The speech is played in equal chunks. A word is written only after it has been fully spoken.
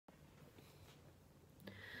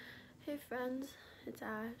Hey friends, it's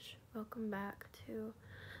Ash. Welcome back to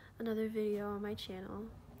another video on my channel.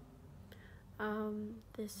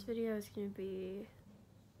 This video is going to be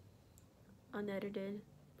unedited,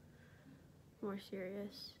 more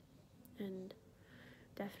serious, and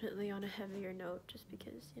definitely on a heavier note just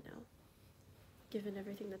because, given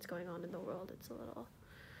everything that's going on in the world,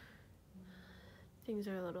 things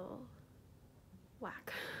are a little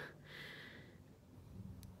whack.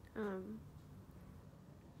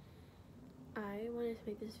 I wanted to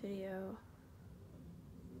make this video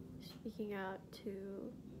speaking out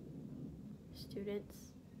to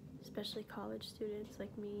students, especially college students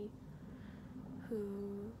like me,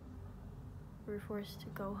 who were forced to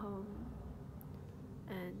go home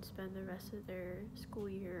and spend the rest of their school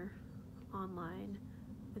year online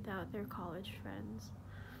without their college friends.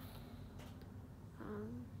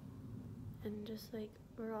 And just like,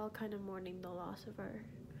 we're all kind of mourning the loss of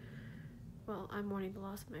I'm mourning the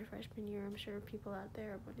loss of my freshman year. I'm sure people out there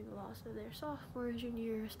are mourning the loss of their sophomore, junior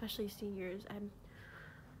year, especially seniors.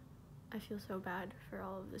 I feel so bad for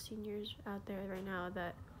all of the seniors out there right now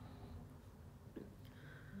that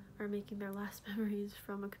are making their last memories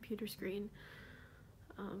from a computer screen.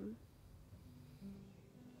 But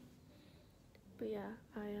yeah,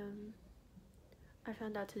 I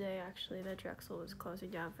found out today actually that Drexel was closing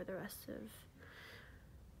down for the rest of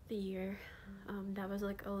the year. That was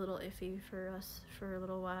like a little iffy for us for a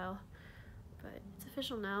little while, but it's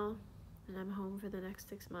official now, and I'm home for the next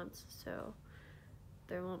 6 months, so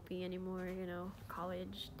there won't be any more,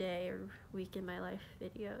 college day or week in my life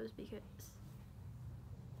videos, because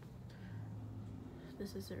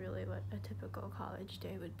this isn't really what a typical college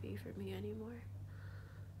day would be for me anymore.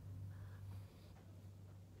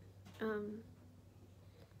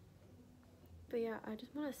 But yeah, I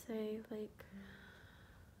just want to say, like,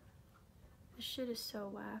 this shit is so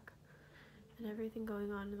whack, and everything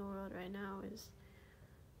going on in the world right now is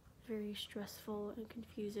very stressful and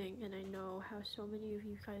confusing, and I know how so many of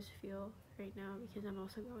you guys feel right now because I'm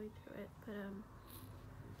also going through it. But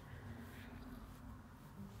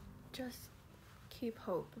just keep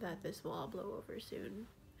hope that this will all blow over soon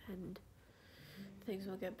and things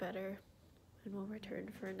will get better, and we'll return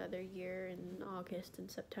for another year in August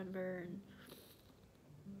and September.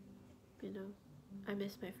 And I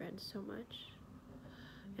miss my friends so much,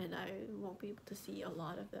 and I won't be able to see a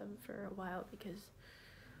lot of them for a while because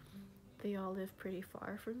they all live pretty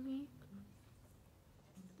far from me,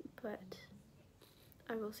 but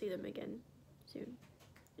I will see them again soon.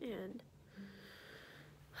 And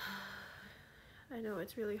I know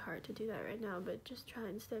it's really hard to do that right now, but just try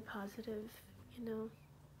and stay positive,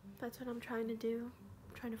 that's what I'm trying to do.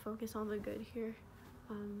 I'm trying to focus on the good here.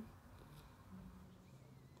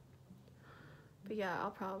 But yeah, I'll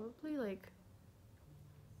probably,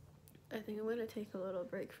 I think I'm gonna take a little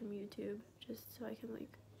break from YouTube just so I can,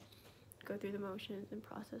 go through the motions and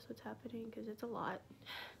process what's happening, because it's a lot.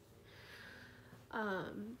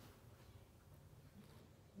 But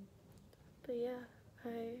yeah,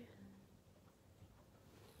 I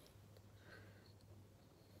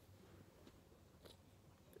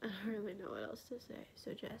don't really know what else to say,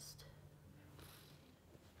 so just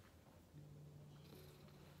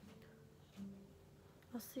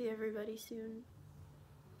I'll see everybody soon.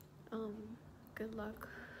 Good luck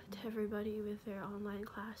to everybody with their online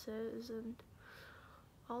classes and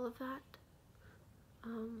all of that.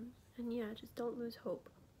 And yeah, just don't lose hope.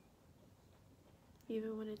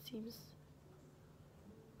 Even when it seems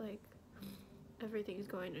like everything's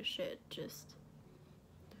going to shit, just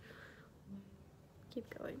keep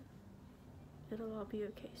going. It'll all be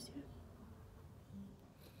okay soon.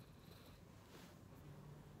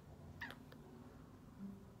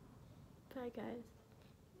 Bye guys.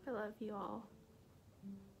 I love you all.